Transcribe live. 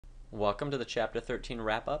Welcome to the Chapter 13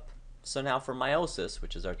 wrap-up. So now for meiosis,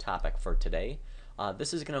 which is our topic for today,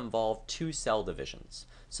 this is going to involve two cell divisions.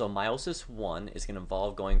 So meiosis 1 is going to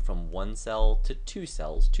involve going from one cell to two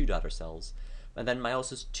cells, two daughter cells, and then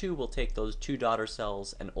meiosis 2 will take those two daughter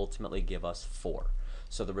cells and ultimately give us 4.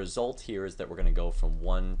 So the result here is that we're going to go from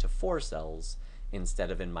 1 to 4 cells instead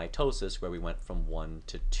of in mitosis where we went from 1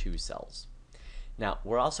 to 2 cells. Now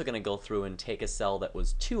we're also going to go through and take a cell that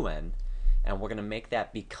was 2N and we're going to make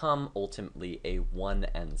that become ultimately a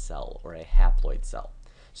 1N cell or a haploid cell.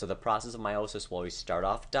 So the process of meiosis will always start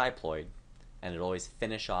off diploid and it'll always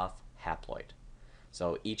finish off haploid.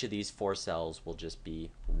 So each of these 4 cells will just be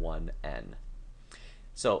 1N.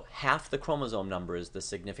 So half the chromosome number is the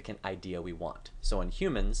significant idea we want. So in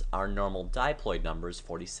humans, our normal diploid number is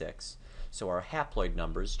 46, so our haploid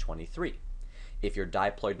number is 23. If your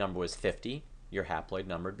diploid number was 50, your haploid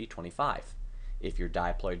number would be 25. If your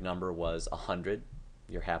diploid number was 100,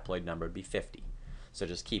 your haploid number would be 50. So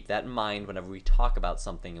just keep that in mind whenever we talk about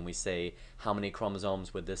something and we say, how many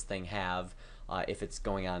chromosomes would this thing have if it's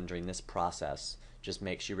going on during this process? Just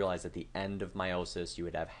make sure you realize at the end of meiosis, you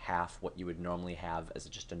would have half what you would normally have as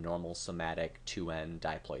just a normal somatic 2N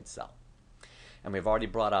diploid cell. And we've already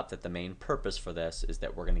brought up that the main purpose for this is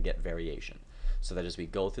that we're going to get variation. So that as we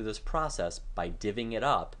go through this process, by divvying it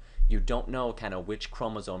up, you don't know kind of which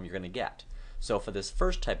chromosome you're going to get. So for this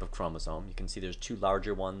first type of chromosome, you can see there's 2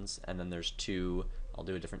 larger ones, and then there's 2, I'll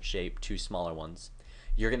do a different shape, 2 smaller ones.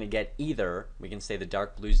 You're going to get either, we can say the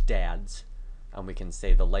dark blue is dad's, and we can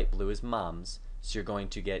say the light blue is mom's. So you're going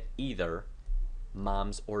to get either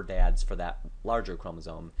moms or dads for that larger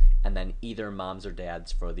chromosome, and then either moms or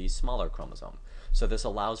dads for the smaller chromosome. So this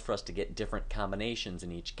allows for us to get different combinations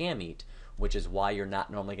in each gamete, which is why you're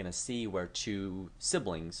not normally going to see where 2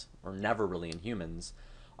 siblings, or never really in humans,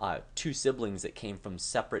 2 siblings that came from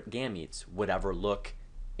separate gametes would ever look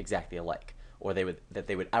exactly alike, or that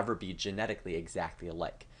they would ever be genetically exactly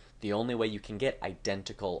alike. The only way you can get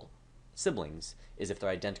identical siblings is if they're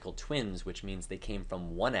identical twins, which means they came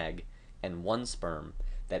from one egg and one sperm,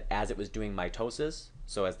 that as it was doing mitosis,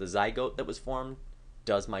 so as the zygote that was formed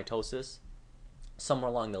does mitosis, somewhere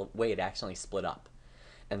along the way it actually split up.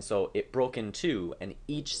 And so it broke in 2, and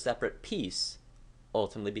each separate piece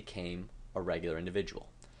ultimately became a regular individual.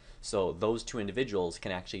 So those 2 individuals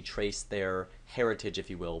can actually trace their heritage,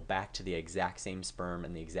 if you will, back to the exact same sperm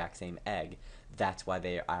and the exact same egg. That's why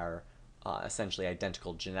they are essentially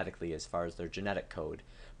identical genetically as far as their genetic code.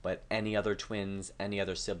 But any other twins, any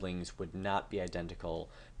other siblings would not be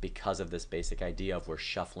identical because of this basic idea of we're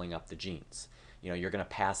shuffling up the genes. You know, you're going to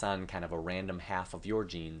pass on kind of a random half of your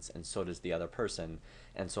genes, and so does the other person.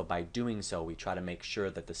 And so by doing so, we try to make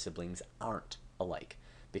sure that the siblings aren't alike,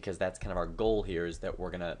 because that's kind of our goal here, is that we're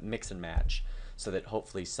going to mix and match so that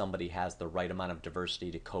hopefully somebody has the right amount of diversity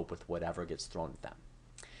to cope with whatever gets thrown at them.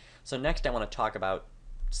 So next I want to talk about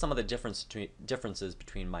some of the differences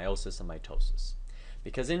between meiosis and mitosis.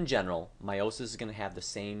 Because in general, meiosis is going to have the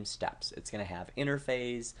same steps. It's going to have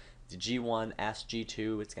interphase, the G1, S,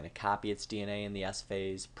 G2. It's going to copy its DNA in the S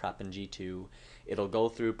phase, prep in G2. It'll go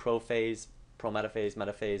through prophase, prometaphase,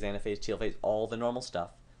 metaphase, anaphase, telophase, all the normal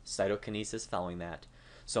stuff. Cytokinesis following that.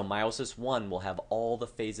 So meiosis 1 will have all the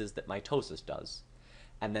phases that mitosis does.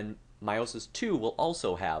 And then meiosis 2 will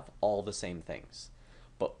also have all the same things.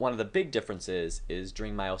 But one of the big differences is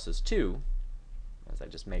during meiosis 2, as I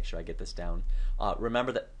just make sure I get this down,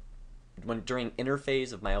 remember that during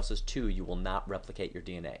interphase of meiosis 2, you will not replicate your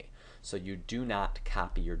DNA. So you do not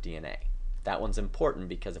copy your DNA. That one's important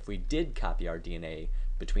because if we did copy our DNA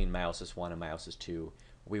between meiosis 1 and meiosis 2,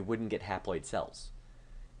 we wouldn't get haploid cells.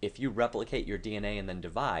 If you replicate your DNA and then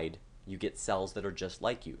divide, you get cells that are just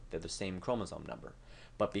like you. They're the same chromosome number.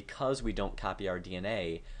 But because we don't copy our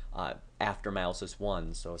DNA after meiosis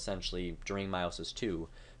 1, so essentially during meiosis 2,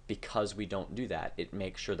 because we don't do that, it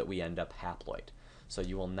makes sure that we end up haploid. So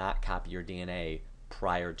you will not copy your DNA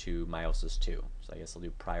prior to meiosis 2. So I guess I'll do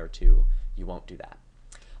prior to, you won't do that.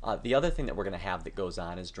 The other thing that we're going to have that goes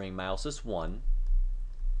on is during meiosis 1,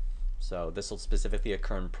 so this will specifically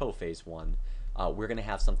occur in prophase 1, we're going to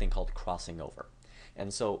have something called crossing over.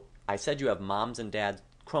 And so I said you have mom's and dad's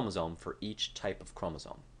chromosome for each type of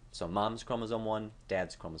chromosome. So mom's chromosome 1,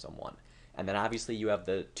 dad's chromosome 1. And then obviously you have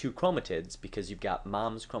the 2 chromatids because you've got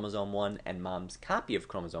mom's chromosome 1 and mom's copy of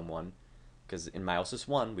chromosome 1, because in meiosis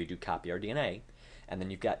 1 we do copy our DNA. And then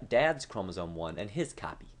you've got dad's chromosome 1 and his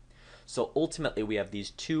copy. So ultimately we have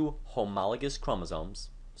these 2 homologous chromosomes.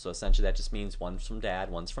 So essentially that just means one's from dad,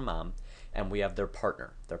 one's from mom, and we have their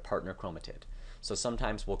partner chromatid. So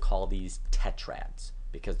sometimes we'll call these tetrads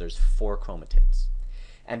because there's 4 chromatids.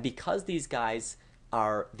 And because these guys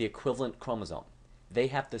are the equivalent chromosome, they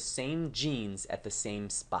have the same genes at the same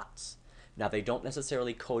spots. Now, they don't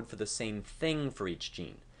necessarily code for the same thing for each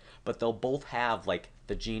gene, but they'll both have like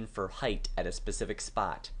the gene for height at a specific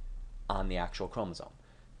spot on the actual chromosome.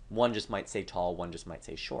 One just might say tall, one just might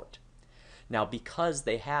say short. Now, because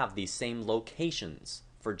they have these same locations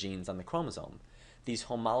for genes on the chromosome, these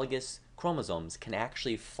homologous chromosomes can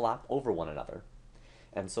actually flop over one another.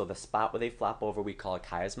 And so the spot where they flop over we call a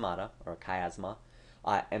chiasmata, or a chiasma,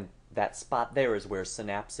 and that spot there is where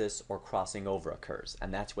synapsis or crossing over occurs,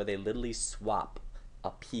 and that's where they literally swap a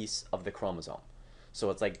piece of the chromosome. So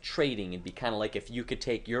it's like trading. It'd be kind of like if you could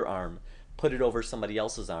take your arm, put it over somebody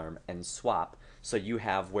else's arm, and swap, so you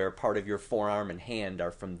have where part of your forearm and hand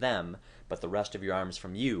are from them, but the rest of your arm is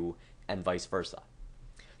from you, and vice versa.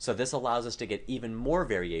 So this allows us to get even more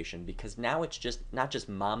variation, because now it's just not just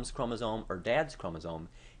mom's chromosome or dad's chromosome,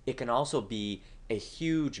 it can also be a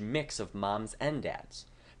huge mix of moms and dads,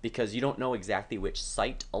 because you don't know exactly which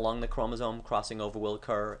site along the chromosome crossing over will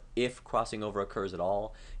occur, if crossing over occurs at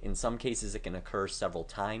all. In some cases it can occur several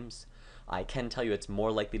times. I can tell you it's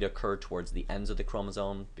more likely to occur towards the ends of the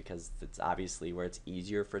chromosome, because it's obviously where it's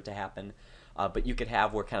easier for it to happen. But you could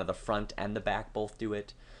have where kind of the front and the back both do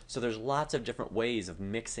it. So there's lots of different ways of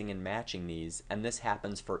mixing and matching these, and this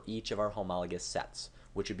happens for each of our homologous sets,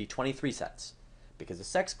 which would be 23 sets. Because the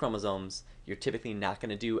sex chromosomes, you're typically not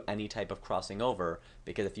going to do any type of crossing over,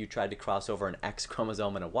 because if you tried to cross over an X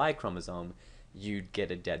chromosome and a Y chromosome, you'd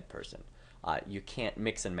get a dead person. You can't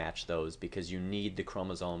mix and match those because you need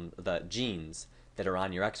the genes that are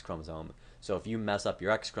on your X chromosome. So if you mess up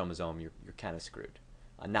your X chromosome, you're kind of screwed.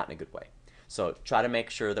 Not in a good way. So try to make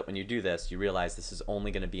sure that when you do this, you realize this is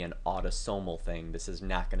only going to be an autosomal thing. This is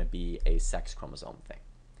not going to be a sex chromosome thing.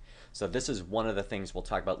 So this is one of the things we'll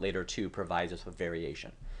talk about later too, provides us with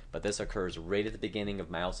variation. But this occurs right at the beginning of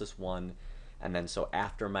meiosis 1, and then so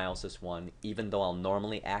after meiosis 1, even though I'll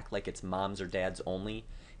normally act like it's moms or dads only,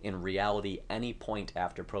 in reality, any point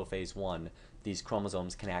after prophase 1, these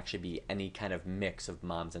chromosomes can actually be any kind of mix of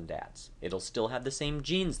moms and dads. It'll still have the same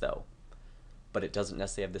genes though, but it doesn't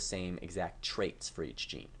necessarily have the same exact traits for each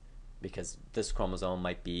gene, because this chromosome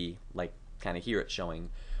might be like kind of here it's showing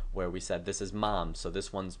where we said this is mom, so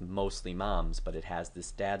this one's mostly moms, but it has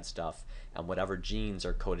this dad stuff, and whatever genes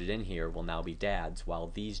are coded in here will now be dads,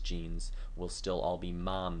 while these genes will still all be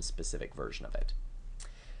mom's specific version of it.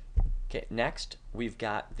 Okay, next we've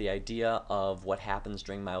got the idea of what happens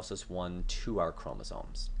during meiosis 1 to our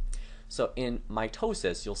chromosomes. So in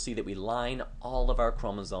mitosis, you'll see that we line all of our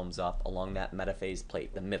chromosomes up along that metaphase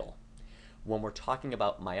plate, the middle. When we're talking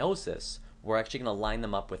about meiosis, we're actually going to line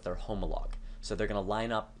them up with their homologue. So they're going to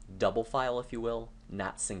line up double file, if you will,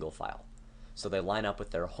 not single file. So they line up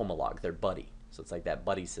with their homologue, their buddy. So it's like that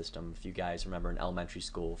buddy system. If you guys remember in elementary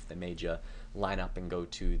school, if they made you line up and go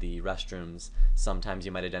to the restrooms, sometimes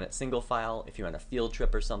you might have done it single file. If you were on a field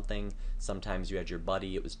trip or something, sometimes you had your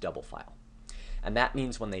buddy, it was double file. And that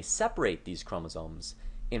means when they separate these chromosomes,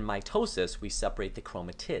 in mitosis we separate the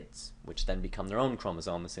chromatids, which then become their own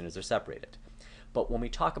chromosome as soon as they're separated. But when we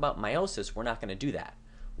talk about meiosis, we're not going to do that.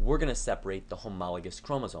 We're going to separate the homologous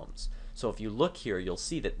chromosomes. So if you look here, you'll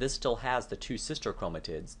see that this still has the two sister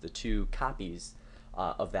chromatids, the two copies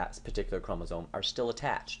of that particular chromosome are still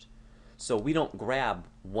attached. So we don't grab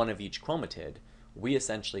one of each chromatid, we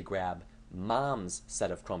essentially grab mom's set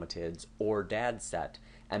of chromatids or dad's set,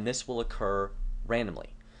 and this will occur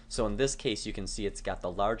randomly. So in this case, you can see it's got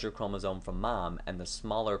the larger chromosome from mom and the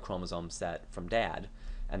smaller chromosome set from dad,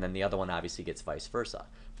 and then the other one obviously gets vice versa.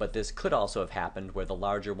 But this could also have happened where the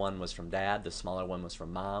larger one was from dad, the smaller one was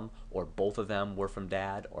from mom, or both of them were from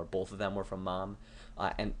dad, or both of them were from mom.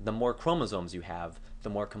 And the more chromosomes you have, the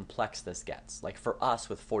more complex this gets. Like for us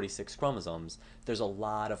with 46 chromosomes, there's a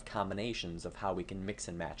lot of combinations of how we can mix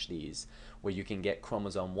and match these, where you can get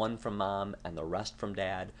chromosome 1 from mom and the rest from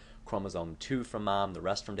dad, chromosome 2 from mom, the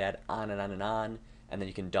rest from dad, on and on and on. And then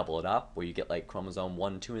you can double it up, where you get like chromosome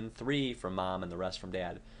 1, 2, and 3 from mom and the rest from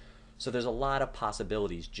dad. So there's a lot of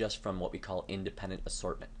possibilities just from what we call independent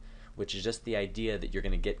assortment, which is just the idea that you're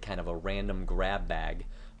going to get kind of a random grab bag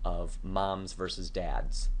of moms versus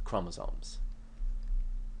dads chromosomes.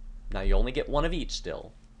 Now you only get one of each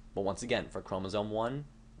still, but once again, for chromosome 1,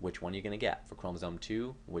 which one are you going to get? For chromosome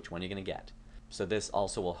 2, which one are you going to get? So this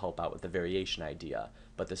also will help out with the variation idea,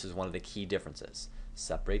 but this is one of the key differences.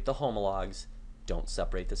 Separate the homologues, don't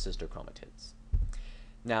separate the sister chromatids.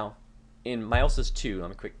 Now, in meiosis 2, let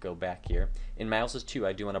me quick go back here. In meiosis 2,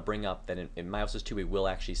 I do want to bring up that in meiosis 2, we will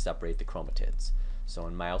actually separate the chromatids. So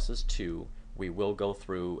in meiosis 2, we will go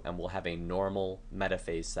through and we'll have a normal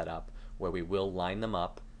metaphase set up where we will line them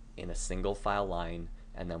up in a single file line,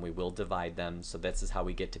 and then we will divide them. So this is how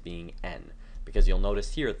we get to being N. because you'll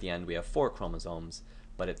notice here at the end we have 4 chromosomes,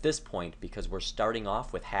 but at this point, because we're starting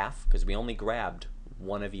off with half, because we only grabbed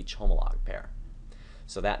one of each homolog pair.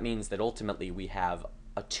 So that means that ultimately we have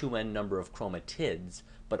a 2n number of chromatids,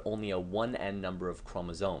 but only a 1n number of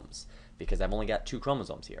chromosomes, because I've only got 2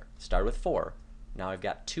 chromosomes here. Started with 4, now I've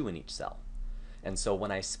got 2 in each cell. And so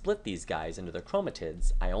when I split these guys into their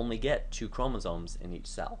chromatids, I only get 2 chromosomes in each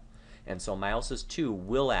cell. And so meiosis II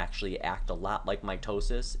will actually act a lot like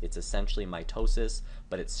mitosis. It's essentially mitosis,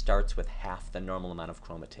 but it starts with half the normal amount of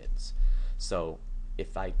chromatids. So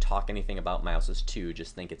if I talk anything about meiosis II,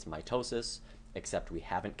 just think it's mitosis, except we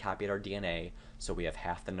haven't copied our DNA, so we have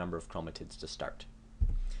half the number of chromatids to start.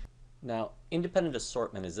 Now, independent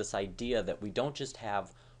assortment is this idea that we don't just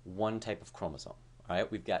have one type of chromosome. All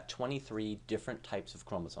right, we've got 23 different types of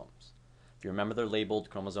chromosomes. If you remember, they're labeled.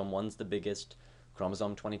 Chromosome 1's the biggest,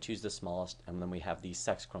 chromosome 22 is the smallest, and then we have the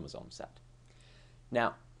sex chromosome set.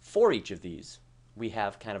 Now, for each of these, we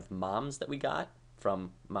have kind of moms that we got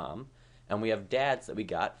from mom, and we have dads that we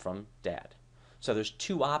got from dad. So there's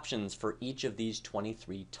 2 options for each of these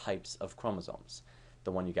 23 types of chromosomes,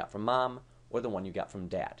 the one you got from mom or the one you got from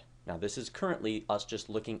dad. Now, this is currently us just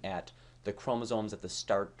looking at the chromosomes at the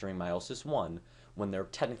start during meiosis I, when they're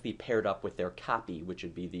technically paired up with their copy, which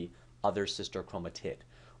would be the other sister chromatid.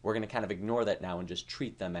 We're going to kind of ignore that now and just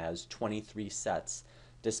treat them as 23 sets,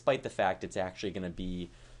 despite the fact it's actually going to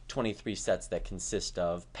be 23 sets that consist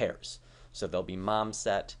of pairs. So there'll be mom's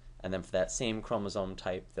set, and then for that same chromosome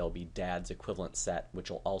type, there'll be dad's equivalent set,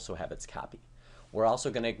 which will also have its copy. We're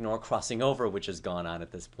also going to ignore crossing over, which has gone on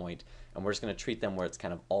at this point, and we're just going to treat them where it's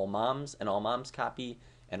kind of all moms and all mom's copy,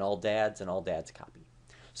 and all dads and all dad's copy.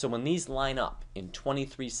 So when these line up in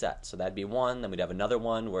 23 sets, so that'd be one, then we'd have another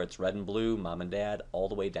one where it's red and blue, mom and dad, all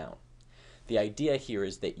the way down. The idea here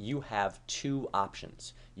is that you have 2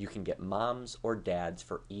 options. You can get moms or dads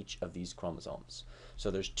for each of these chromosomes. So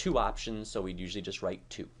there's 2 options, so we'd usually just write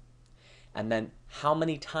 2. And then how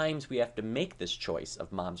many times we have to make this choice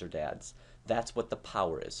of moms or dads, that's what the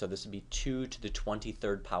power is. So this would be 2 to the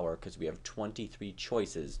 23rd power, because we have 23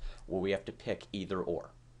 choices where we have to pick either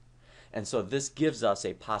or. And so this gives us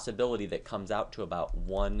a possibility that comes out to about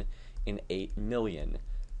 1 in 8 million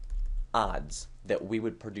odds that we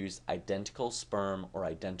would produce identical sperm or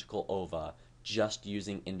identical ova just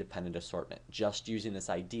using independent assortment, just using this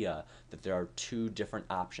idea that there are 2 different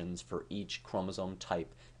options for each chromosome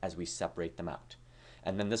type as we separate them out.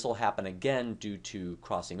 And then this will happen again due to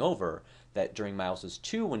crossing over, that during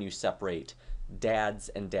meiosis II, when you separate dad's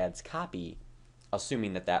and dad's copy,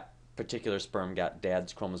 assuming that that particular sperm got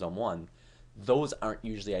dad's chromosome 1, those aren't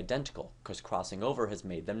usually identical, because crossing over has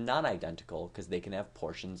made them non-identical, because they can have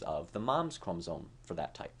portions of the mom's chromosome for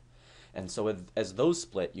that type. And so as those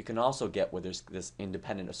split, you can also get where there's this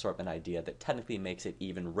independent assortment idea that technically makes it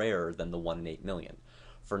even rarer than the 1 in 8 million.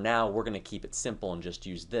 For now, we're going to keep it simple and just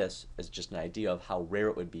use this as just an idea of how rare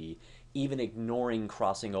it would be, even ignoring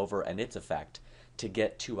crossing over and its effect, to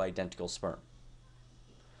get 2 identical sperm.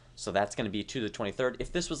 So that's going to be 2 to the 23rd.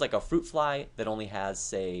 If this was like a fruit fly that only has,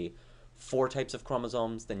 say, 4 types of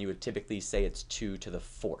chromosomes, then you would typically say it's 2 to the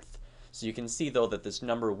 4th. So you can see, though, that this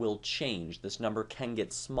number will change. This number can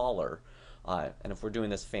get smaller, and if we're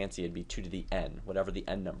doing this fancy, it'd be 2 to the n, whatever the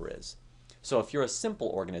n number is. So if you're a simple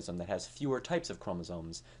organism that has fewer types of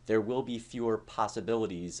chromosomes, there will be fewer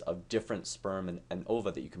possibilities of different sperm and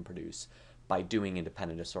ova that you can produce by doing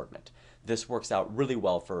independent assortment. This works out really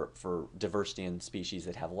well for diversity in species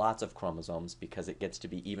that have lots of chromosomes, because it gets to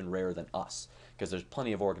be even rarer than us, because there's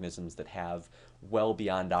plenty of organisms that have well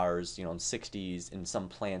beyond ours, in 60s. In some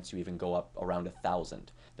plants you even go up around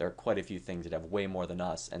 1,000. There are quite a few things that have way more than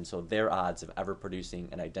us, and so their odds of ever producing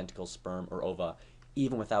an identical sperm or ova,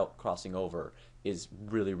 even without crossing over, is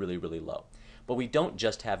really, really, really low. But we don't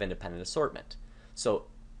just have independent assortment. So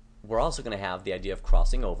we're also going to have the idea of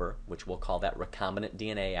crossing over, which we'll call that recombinant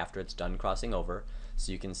DNA after it's done crossing over.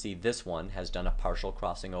 So you can see this one has done a partial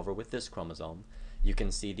crossing over with this chromosome. You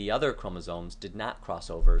can see the other chromosomes did not cross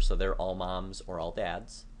over, so they're all moms or all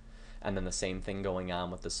dads. And then the same thing going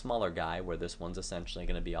on with the smaller guy, where this one's essentially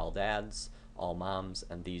going to be all dads, all moms,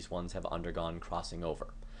 and these ones have undergone crossing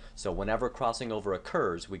over. So whenever crossing over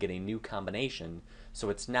occurs, we get a new combination, so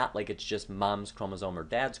it's not like it's just mom's chromosome or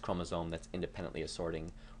dad's chromosome that's independently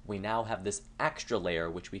assorting. We now have this extra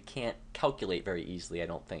layer, which we can't calculate very easily, I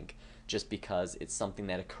don't think, just because it's something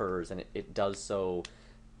that occurs, and it does so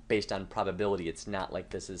based on probability. It's not like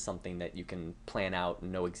this is something that you can plan out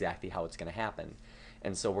and know exactly how it's going to happen.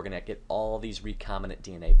 And so we're going to get all these recombinant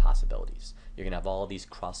DNA possibilities. You're going to have all these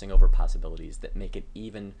crossing over possibilities that make it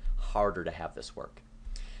even harder to have this work.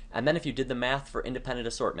 And then if you did the math for independent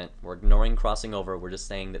assortment, we're ignoring crossing over, we're just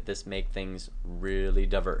saying that this makes things really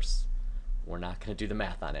diverse. We're not going to do the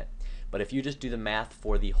math on it. But if you just do the math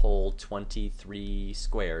for the whole 23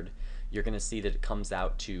 squared, you're going to see that it comes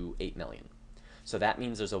out to 8 million. So that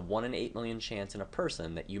means there's a 1 in 8 million chance in a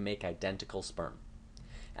person that you make identical sperm.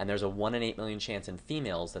 And there's a 1 in 8 million chance in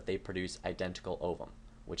females that they produce identical ovum,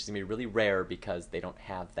 which is going to be really rare because they don't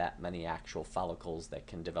have that many actual follicles that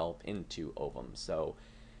can develop into ovum. So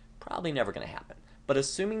probably never going to happen. But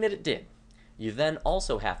assuming that it did, you then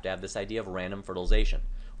also have to have this idea of random fertilization,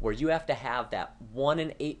 where you have to have that 1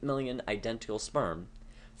 in 8 million identical sperm,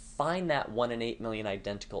 find that 1 in 8 million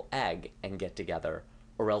identical egg and get together,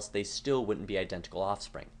 or else they still wouldn't be identical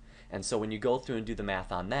offspring. And so when you go through and do the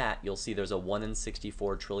math on that, you'll see there's a 1 in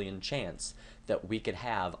 64 trillion chance that we could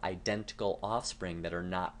have identical offspring that are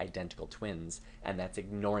not identical twins, and that's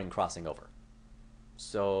ignoring crossing over.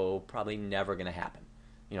 So probably never going to happen.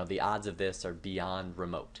 You know, the odds of this are beyond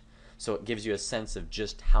remote. So it gives you a sense of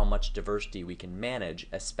just how much diversity we can manage,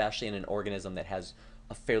 especially in an organism that has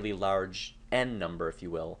a fairly large N number, if you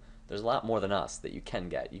will. There's a lot more than us that you can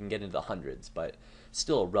get. You can get into the hundreds, but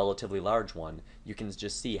still a relatively large one. You can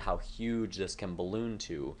just see how huge this can balloon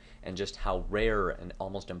to, and just how rare and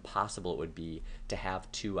almost impossible it would be to have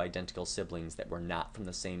two identical siblings that were not from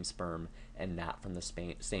the same sperm and not from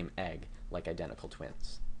the same egg, like identical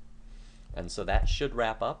twins. And so that should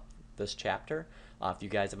wrap up this chapter. If you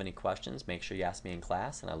guys have any questions, make sure you ask me in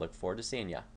class, and I look forward to seeing you.